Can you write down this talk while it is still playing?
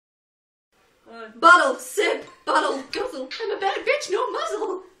Bottle, sip, bottle, guzzle. I'm a bad bitch, no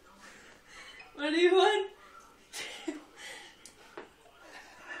muzzle. Ready, 1, 2.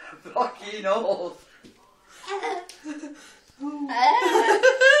 Fucking old.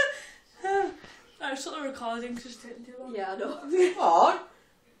 I've stopped the recording because it's taking too long. Yeah, I know. Come on.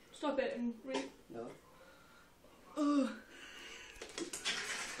 Stop it and read. No.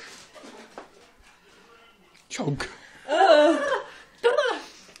 Chunk.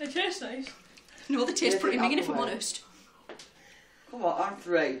 They taste nice. No, they taste pretty minging if I'm honest. Come on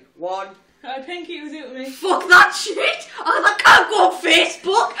 3, 1. Right, Pinky was it with me. Fuck that shit! Oh, that can't go on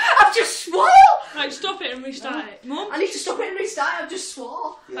Facebook! I've just swore! Right, stop it and restart it. Mum? I need to stop it and restart it, I've just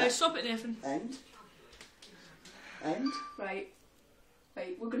swore. Yeah. Right, stop it, Nathan. End. Right,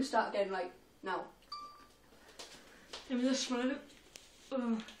 we're gonna start again, like, now. Give me the smell of it.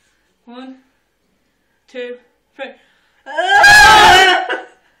 1, 2, 3.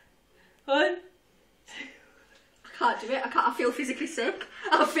 1. I can't do it, I feel physically sick.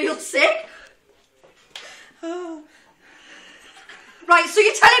 I feel sick. Right, so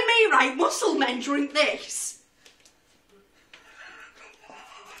you're telling me, right, muscle men drink this?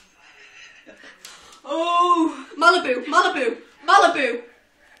 Oh, Malibu, Malibu, Malibu.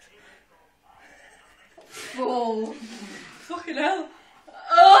 Oh, Fucking hell.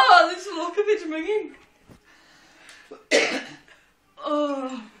 Oh, this look of it's ringing.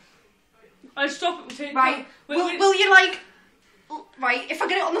 Oh. I stop it. Take right. Will you like? Right, if I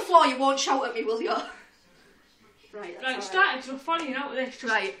get it on the floor, you won't shout at me, will you? Right. Right, start it. So I'm falling out with this.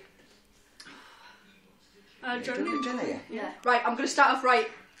 Just... Right. Jenny. Yeah. Right, I'm gonna start off right.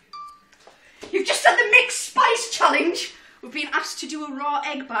 You've just done the mixed spice challenge. We've been asked to do a raw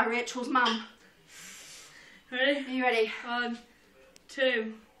egg by Rachel's mum. Ready? Are you ready? 1,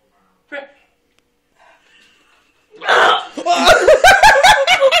 2, 3. Hey,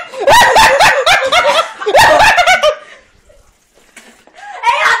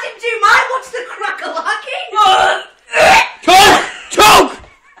 I didn't do mine. What's the crack-a-lacky? Chunk!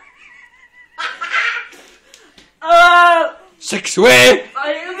 6 away!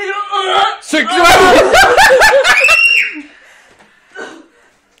 6 away!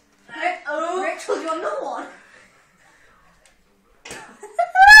 Rachel, you want another one?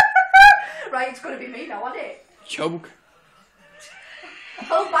 Right, it's gonna be me now, isn't it? Chunk.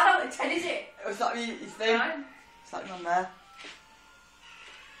 How bad out of 10 is it? Was that me? His thing? Is that on there?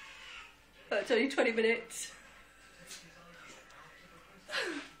 It's only 20 minutes.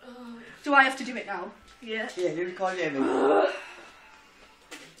 Do I have to do it now? Yeah. Yeah, you record it, Amy.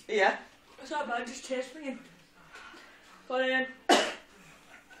 Yeah. It's not bad, just taste me. But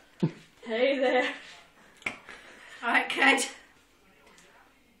hey there. Alright, kid.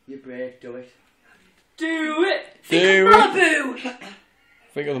 You brave, do it. Do it! Think of Malibu!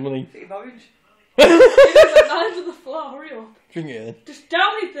 Think of the money. Think of orange. Give me the hand to the floor, hurry up. Drink it then. Just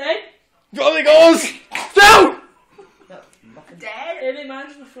down it then. Down it goes! Down! Dead? If it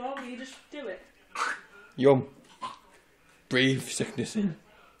man's on the floor, will you just do it? Yum. Breathe sickness in.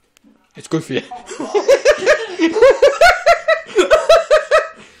 It's good for you. What's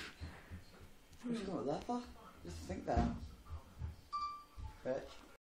going on there for? Just think there.